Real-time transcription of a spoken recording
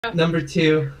Number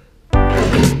 2.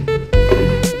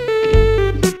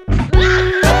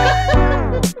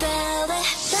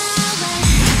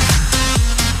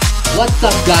 What's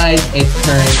up, guys? It's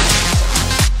Kern.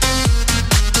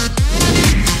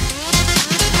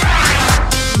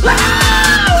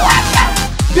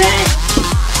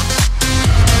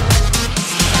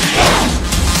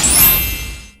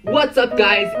 What's up,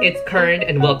 guys? It's Kern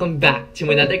and welcome back to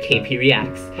another KP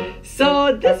Reacts.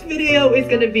 So this video is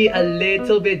gonna be a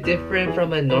little bit different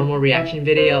from a normal reaction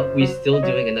video. We're still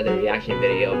doing another reaction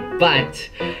video, but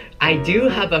I do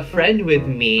have a friend with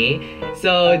me.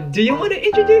 So do you want to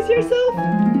introduce yourself?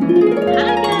 Hi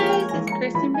guys, it's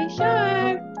Kristin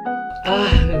Bashar.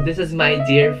 This is my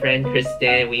dear friend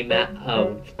Kristin. We met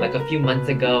like a few months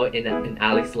ago in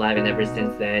Alex Live, and ever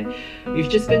since then we've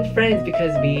just been friends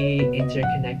because we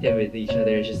interconnected with each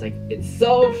other. It's just like, it's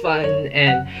so fun,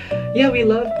 and yeah, we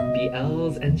love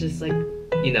BLs and just like,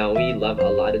 you know, we love a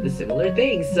lot of the similar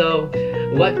things. So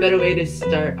what better way to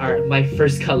start my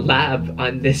first collab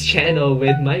on this channel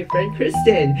with my friend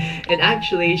Kristin. And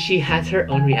actually she has her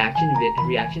own reaction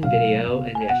video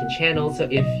and reaction channel, so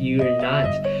if you're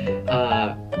not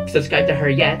subscribed to her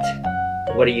yet,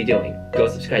 what are you doing? Go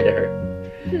subscribe to her.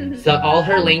 So all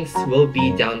her links will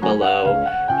be down below,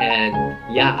 and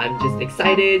yeah, I'm just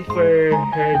excited for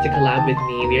her to collab with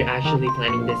me. We're actually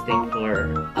planning this thing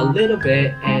for a little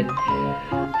bit, and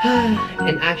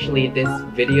actually this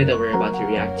video that we're about to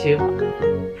react to,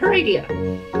 her idea.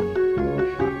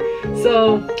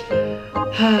 So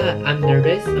I'm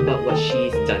nervous about what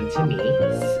she's done to me.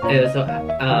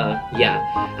 Yeah,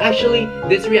 actually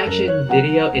this reaction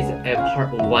video is a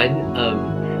part 1 of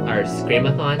our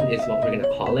Scream-a-thon is what we're gonna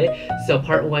call it. So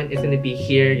part 1 is gonna be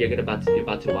here. You're about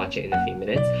to watch it in a few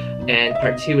minutes, and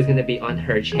part 2 is gonna be on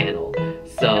her channel.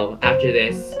 So after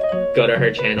this, go to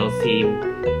her channel, see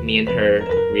me and her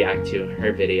react to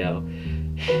her video.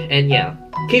 And yeah,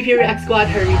 KP React Squad,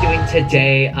 how are you doing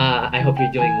today? I hope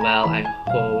you're doing well. I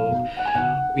hope,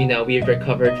 you know, we've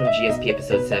recovered from GSP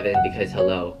episode 7 because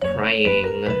hello,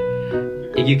 crying.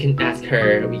 You can ask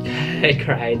her. I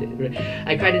cried in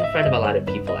front of a lot of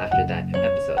people after that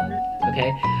episode.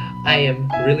 Okay, I am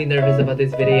really nervous about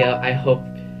this video. I hope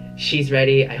she's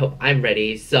ready. I hope I'm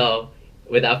ready. So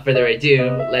without further ado,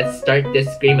 let's start this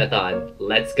Scream-a-thon.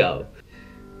 Let's go.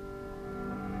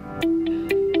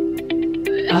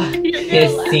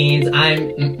 Kiss scenes.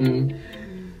 I'm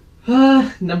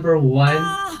number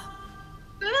 1.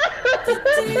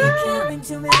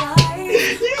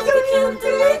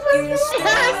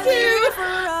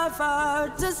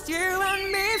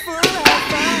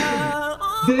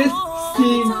 This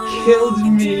scene killed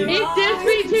me. It did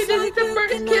me too. This is the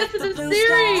first kiss of the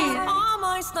series.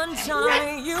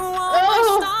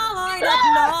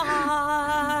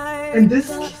 And this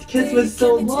kiss was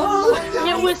so long.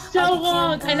 It was so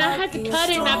long, and I had to cut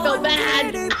it, and I felt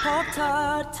bad.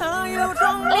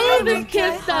 Oh, this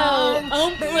kiss though.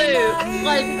 Oh, blue.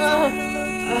 Like, oh.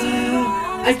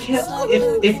 I can't.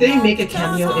 If they make a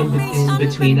cameo in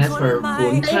between us for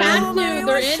one they have to.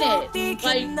 They're in it.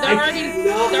 Like,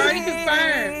 they're already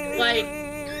confirmed. Like,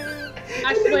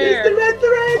 I swear. The red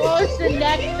thread. Oh, it's the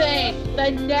neck thing. The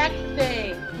neck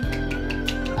thing.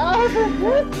 Oh, the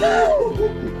neck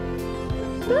thing.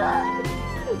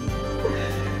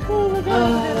 Oh my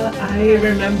God. I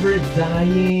remember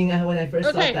dying when I first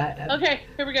saw that. Okay,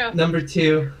 here we go. Number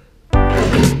 2.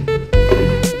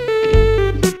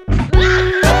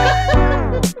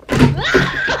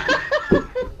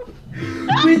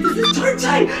 Wait, this is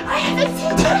Torchai! I haven't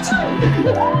seen Torchai!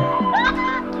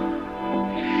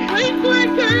 Wait for it,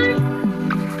 Kern!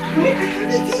 Wait, I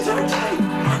haven't seen Torchai!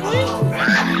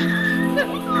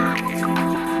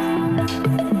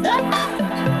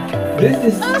 This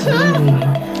is steamy.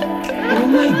 Oh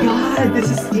my God, this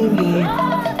is steamy.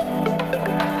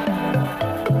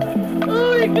 Oh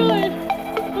my God.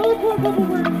 Oh, poor bubble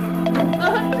worm.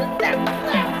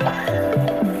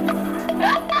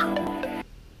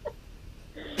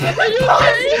 Are you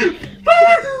okay?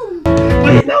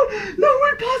 Wait, no,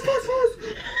 wait, pause.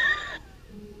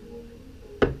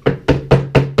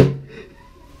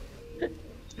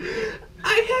 I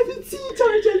haven't seen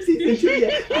Torchai season 2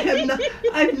 yet.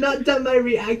 I've not done my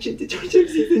reaction to Torchai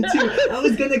season 2. I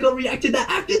was gonna go react to that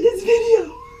after this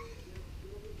video.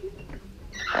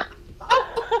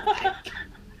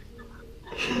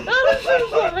 I'm so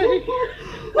sorry.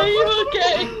 Are you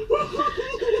okay?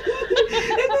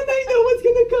 And then I know what's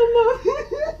gonna come up.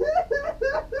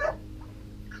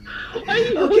 Are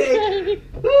you okay?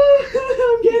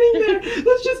 I'm getting there.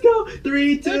 Let's just go.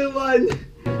 3, 2, 1.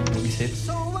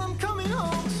 So I'm coming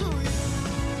home to you.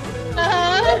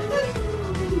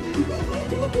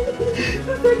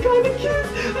 This iconic kiss.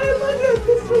 I love it.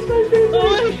 This was my favorite. Oh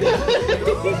my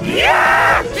god.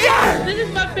 Yeah! This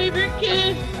is my favorite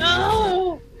kiss.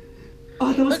 Oh.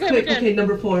 Oh, that was quick. Okay,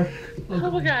 number 4.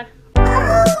 Oh my god.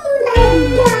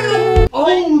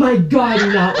 Oh my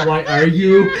god, not why are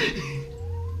you?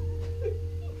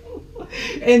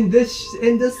 And the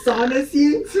sauna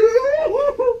scene too.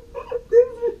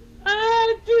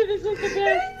 Dude, this is the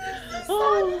best.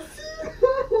 Oh.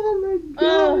 Oh my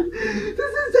god.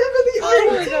 This is definitely Oh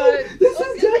R18. my god. This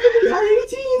is definitely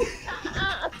R18.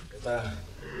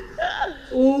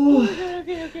 Oh.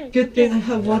 Okay. Good thing I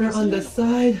have water on the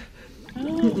side.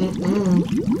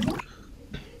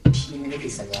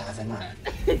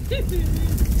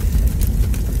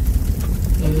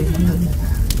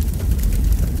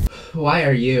 Why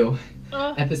are you?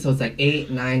 Episodes like 8,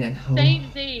 9, and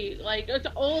Same Z. Like it's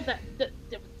all that. It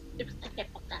was okay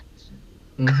for that.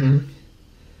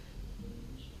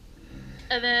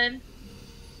 And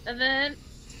then.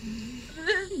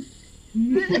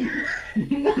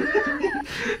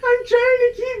 I'm trying to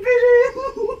keep it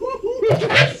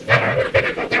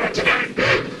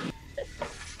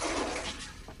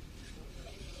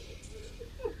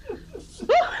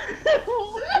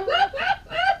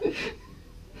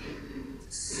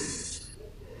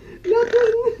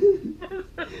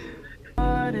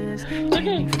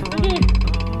Okay.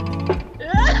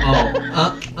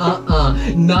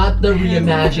 Not the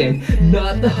reimagine.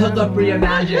 Not the hookup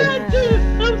reimagine.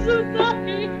 I'm so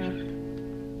sorry.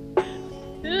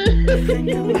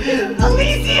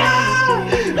 Alicia!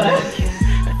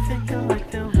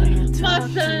 My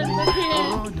son, my kid.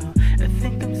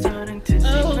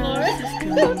 Oh Lord.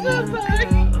 I'm so sorry.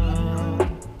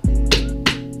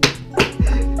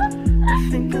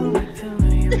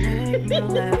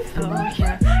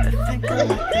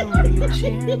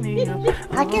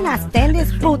 I cannot stand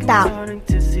this puta.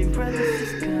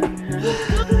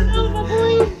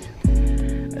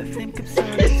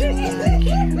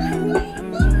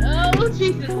 Oh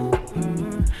Jesus.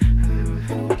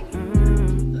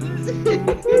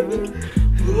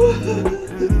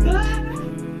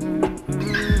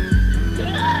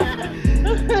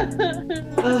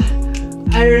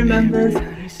 I remember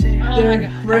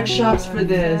their workshops for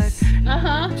this.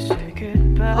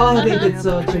 Oh, they did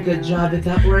such a good job at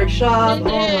that workshop. Oh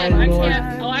my lord.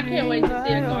 I can't wait to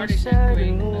see a garden next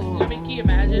week. I mean, can you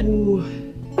imagine?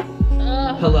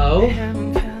 Hello?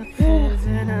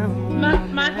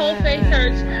 My whole face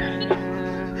hurts.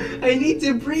 I need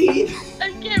to breathe.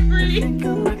 I can't breathe.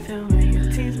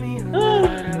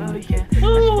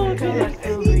 Oh, okay.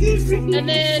 And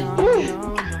then.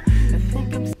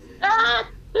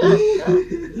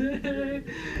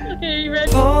 Okay, you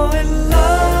ready? Fall in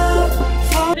love.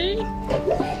 Ready?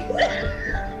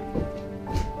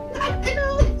 No,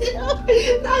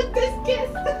 not this kiss.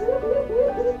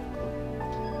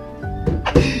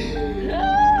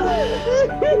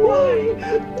 Why?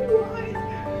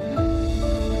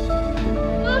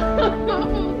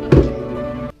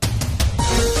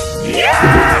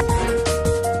 Yeah!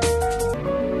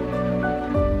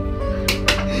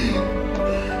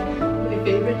 My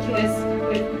favorite kiss.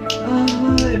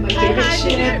 And my favorite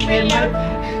ship.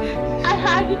 I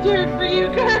had to do it for you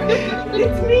guys.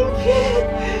 It's me, kid.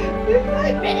 It's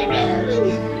my baby.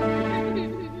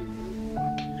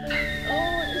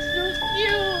 Oh, it's so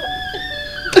cute.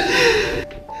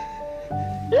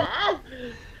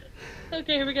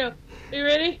 Okay, here we go. Are you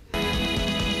ready?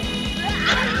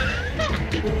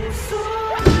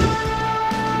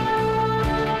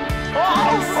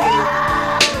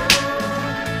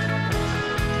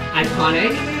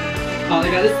 Iconic. All I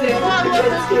gotta say. This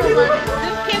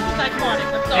kiss is iconic.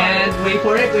 I'm sorry. And wait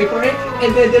for it.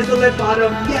 And then there's the lip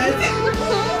bottom. Yes.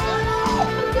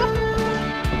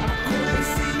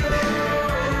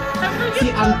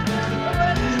 See,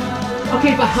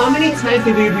 okay, but how many times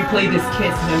did we replay this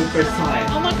kiss when we first saw it?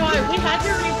 Oh my god, we had to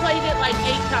replay it like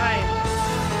 8 times.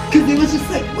 Because it was just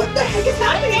like, what the heck is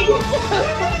happening?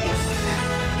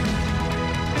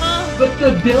 But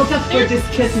the build-up for this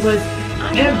kiss was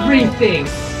everything.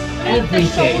 Everything.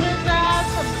 The shoulder grab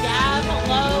from Gab,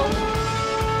 hello.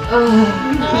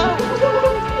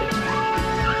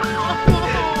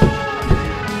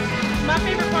 My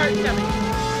favorite part is coming. My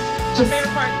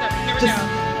favorite part is coming. Here we go.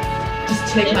 Just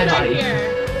take my It's right body. here.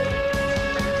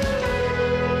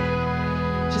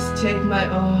 Just take my,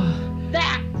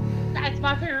 That's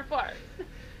my favorite part.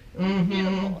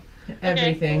 Beautiful.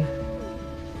 Everything.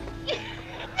 Okay.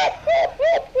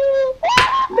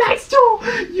 Maxwell!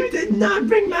 You did not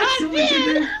bring Maxwell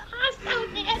into this! I so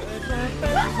did.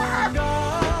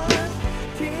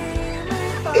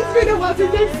 It's It's been a while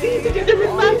since I've seen together with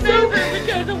My myself. favorite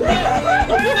because of what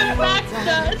Max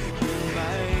does.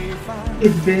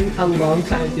 It's been a long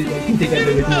time since I've been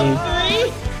together with me.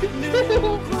 3, 2,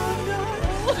 1.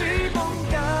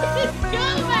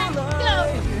 Go, Max,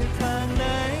 go.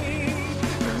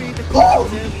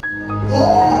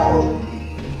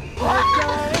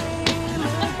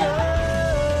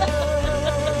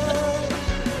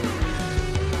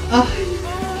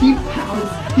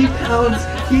 He pounds,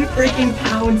 he freaking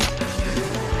pounds.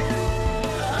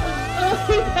 Oh,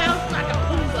 he pounds like a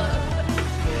Pumbaa.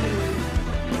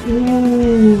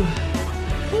 Ooh.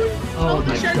 Oh the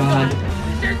my shirt's god. gone.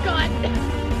 The shirt's gone.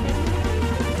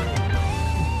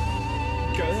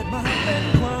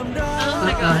 Oh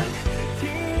my god.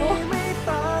 Oh.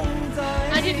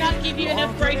 I did not give you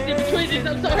enough breaks in between this,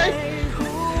 I'm sorry.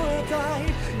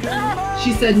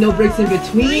 She said no breaks in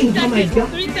between. Oh my god.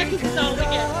 3 seconds is all we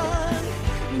get.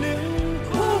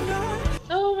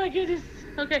 Oh my goodness.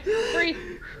 Okay, breathe.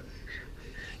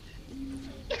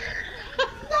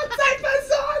 That's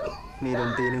Cypher-san! มีดน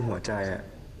ตรีในหัวใจอะ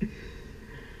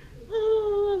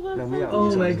เราไม่อยากมี Oh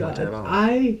สอง my หัว god. ใจบ้าง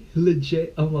I legit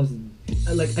almost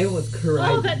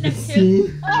cried. Oh, that You next see?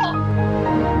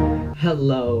 Oh,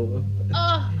 Hello.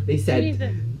 oh, They said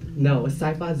Jesus. no.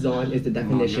 Cypher-san is the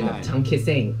definition of tongue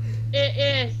kissing. It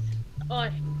is. Oh.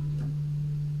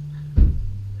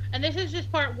 And this is just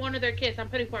part 1 of their kiss. I'm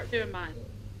putting part 2 in mine.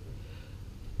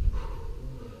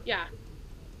 Yeah.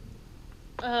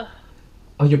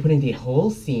 Oh, you're putting the whole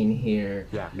scene here.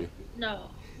 อยากดิ No.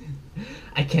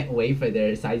 I can't wait for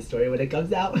their side story when it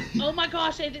comes out. Oh my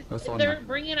gosh, That's on they're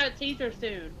that. bringing out a teaser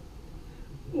soon.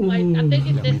 Like, I think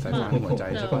it's this month.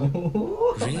 So,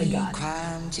 Oh my god.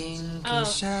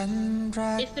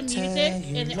 it's the music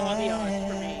and the ambiance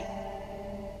for me.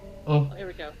 Oh. Oh, here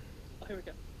we go. Oh, here we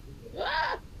go.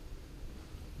 Ah!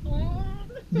 Oh.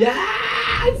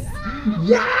 Yes!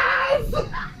 Yes!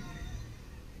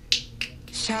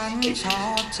 ฉันชอ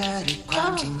บเธอด้วยควา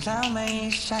มจริงแล้วไม่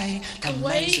ใช่ทำใ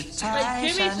ห้สุดท้าย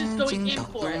ฉันจึงตก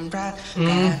หลุมรัก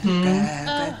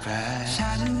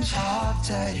ฉันชอบเธ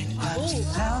อด้วยความจริง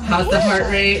แล้ว How's the heart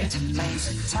rate?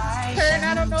 Karen,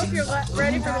 I don't know if you're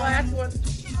ready for the last one.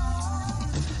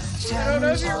 I don't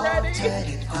know if you're ready.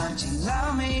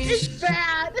 It's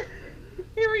bad.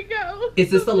 Here we go. Is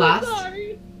this the I'm last? Sorry.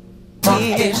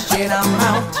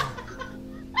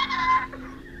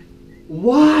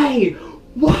 Why?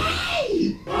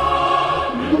 Why?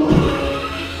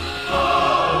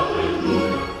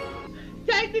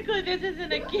 Technically, this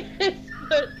isn't a kiss,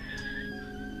 but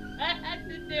I had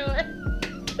to do it.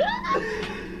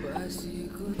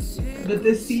 But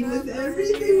this scene was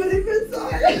everything when I first saw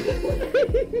it.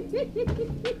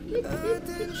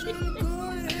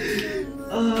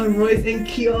 Oh, Royce and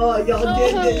Kyo, y'all Oh,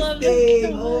 did I this love thing.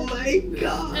 this so Oh my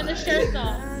god. And the shirt's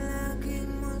off.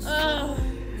 Oh.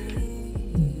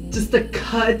 Just the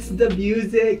cuts, the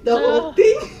music, the whole Oh.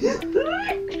 thing.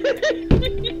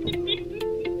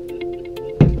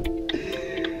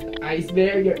 Ice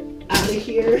Bear, you're out of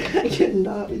here. I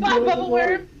cannot be Bye, doing Bubble more.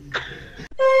 Worm.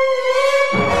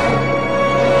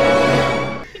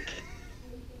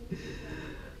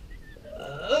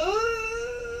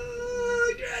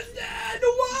 Kristin,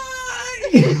 why?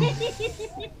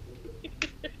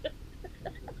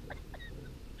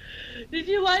 Did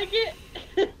you like it?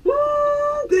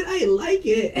 Woo, did I like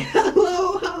it?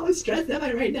 Hello, how stressed am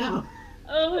I right now?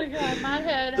 Oh my god, my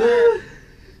head hurts.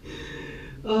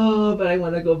 Oh, but I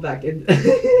want to go back and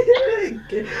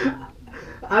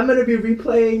I'm gonna be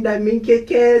replaying that Mean Kid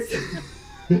kiss.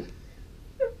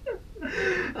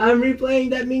 I'm replaying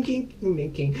that Mean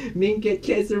Kid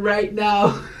kiss right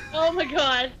now. Oh my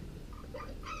god.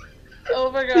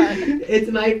 Oh my god. It's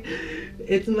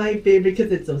my favorite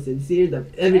because it's so sincere.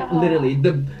 Literally,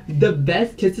 the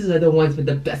best kisses are the ones with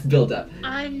the best build-up.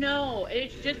 I know.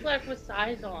 It's just like with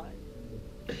Saison.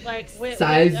 Like with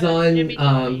Saison, Jimmy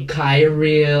Tommy.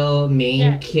 Kyril, Main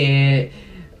Yes. Kid.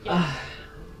 Yes.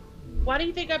 Why do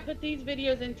you think I put these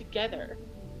videos in together?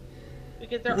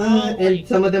 Because they're all And like,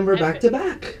 some of them were back epic. to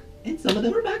back. And some of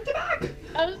them were back to back.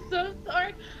 I'm so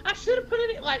sorry. I should have put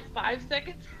it at like 5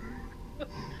 seconds.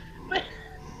 But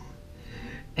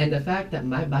And the fact that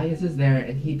my bias is there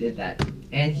and he did that.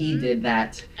 And he did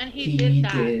that. And he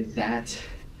did that.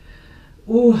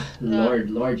 Ooh,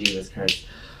 Lord Jesus Christ.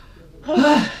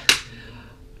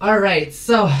 Alright,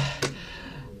 so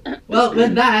well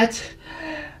with that,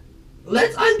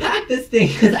 let's unpack this thing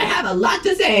because I have a lot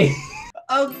to say.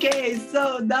 Okay,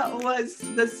 so that was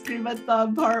the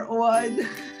Scream-a-thon part 1.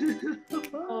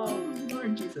 Oh,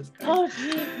 Lord Jesus Christ. oh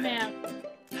jeez, man.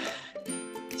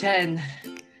 10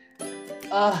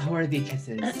 worthy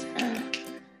kisses.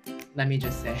 let me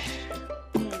just say,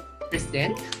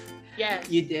 Kristin, Yes.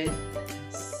 you did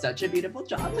such a beautiful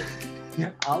job.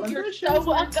 All of You're your so shows.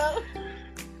 welcome.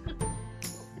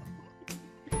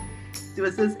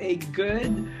 This is a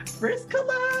good first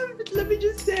collab. Let me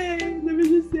just say.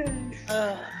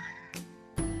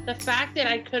 The fact that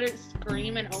I couldn't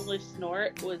scream and only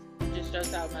snort was just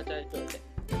shows how much I enjoyed it.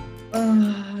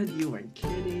 You weren't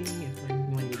kidding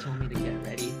when you told me to get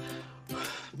ready.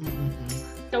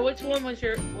 So which one was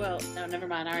your? Well, no, never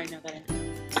mind. I already know that.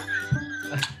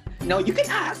 No, you can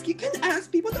ask.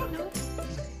 People don't know.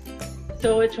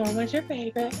 So which one was your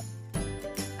favorite?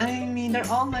 I mean, they're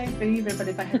all my favorite, but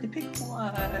if I had to pick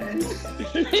one,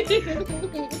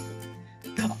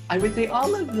 I would say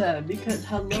all of them because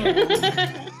hello.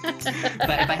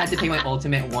 But if I had to pick my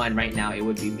ultimate one right now, it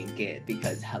would be Minkit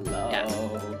because hello. Yeah.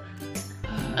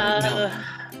 No,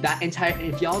 that entire,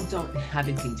 if y'all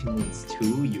haven't seen Two Moons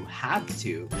 2, you have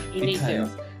to. You need to.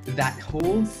 That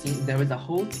whole scene, there was a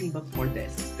whole scene before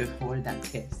that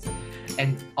kiss.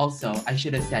 And also, I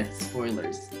should have said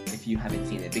spoilers if you haven't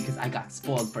seen it because I got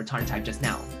spoiled for Tarn Type just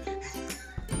now.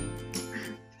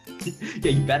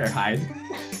 Yeah, you better hide.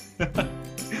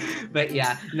 But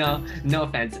yeah, no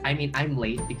offense. I mean, I'm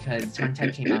late because Tarn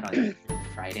Type came out on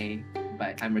Friday,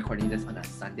 but I'm recording this on a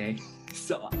Sunday.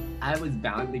 So I was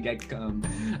bound to get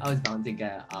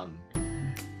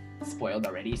spoiled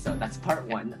already. So that's part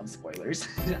 1 of spoilers.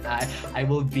 I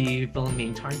will be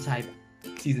filming Tarn Type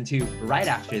season 2 right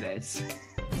after this,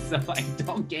 so I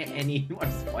don't get any more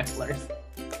spoilers.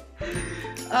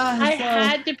 I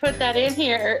had to put that in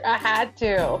here. I had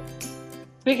to.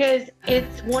 Because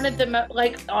it's one of the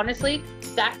like, honestly,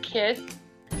 that kiss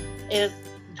is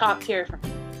top tier for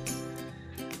me.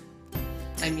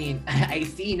 I mean, I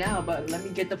see now, but let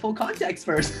me get the full context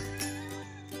first.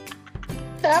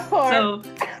 That part. So,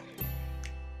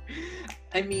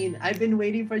 I mean, I've been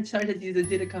waiting for Tarn Type season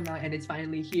 2 to come out, and it's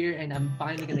finally here, and I'm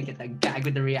finally gonna get that gag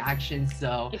with the reactions.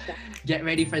 So, get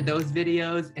ready for those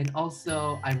videos. And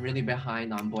also, I'm really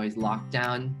behind on Boys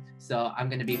Lockdown, so I'm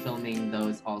gonna be filming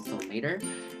those also later.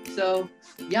 So,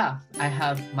 yeah, I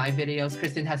have my videos.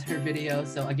 Kristin has her videos.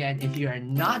 So again, if you are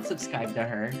not subscribed to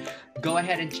her, go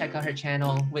ahead and check out her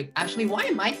channel. Wait, actually, why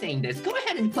am I saying this? Go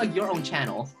ahead and plug your own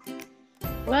channel.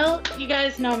 Well, you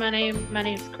guys know my name's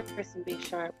Kristin B.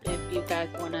 Sharp. If you guys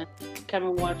want to come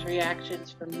and watch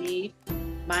reactions from me,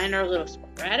 mine are a little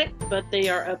sporadic, but they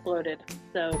are uploaded.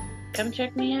 So come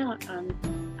check me out. I'm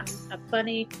a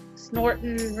funny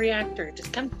snorting reactor.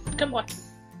 Just come watch me.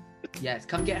 Yes,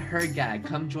 come get her gag.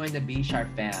 Come join the B Sharp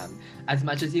fam. As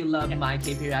much as you love my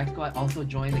KP React Squad, also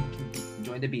join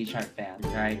the B Sharp fam.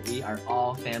 Alright, we are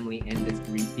all family in this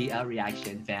BL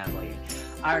reaction family.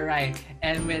 Alright,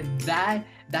 and with that,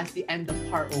 that's the end of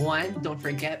part 1. Don't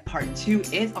forget, part 2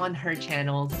 is on her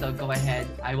channel, so go ahead.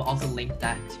 I will also link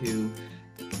that to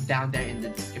down there in the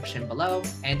description below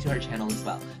and to her channel as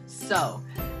well. So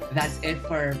that's it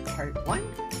for part 1,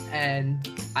 and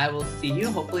I will see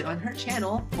you hopefully on her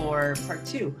channel for part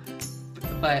 2.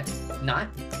 But not,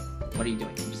 what are you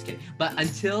doing? I'm just kidding. But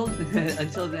until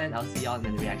then, I'll see y'all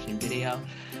in the reaction video.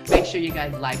 Make sure you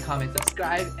guys like, comment,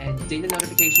 subscribe, and ding the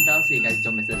notification bell so you guys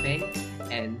don't miss a thing.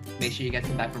 And make sure you guys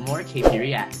come back for more KP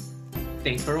Reacts.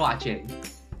 Thanks for watching.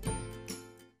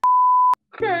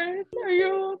 Curtis, are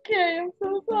you okay? I'm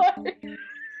so sorry.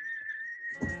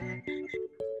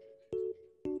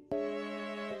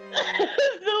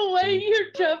 The way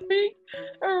you're jumping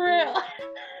around.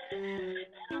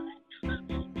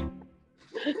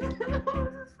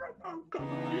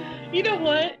 You know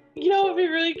what? You know what would be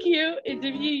really cute is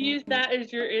if you use that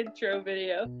as your intro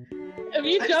video. If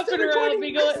you jumping around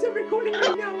me going. I'm still recording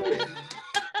right now.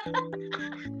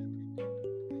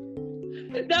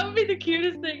 That would be the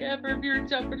cutest thing ever if you were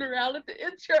jumping around at the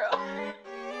intro.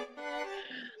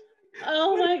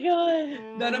 Oh my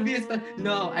god. That'll be fun.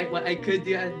 No, what I could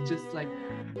do is just like,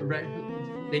 right,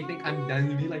 they think I'm done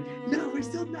and be like, no, we're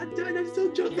still not done. I'm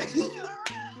still jumping.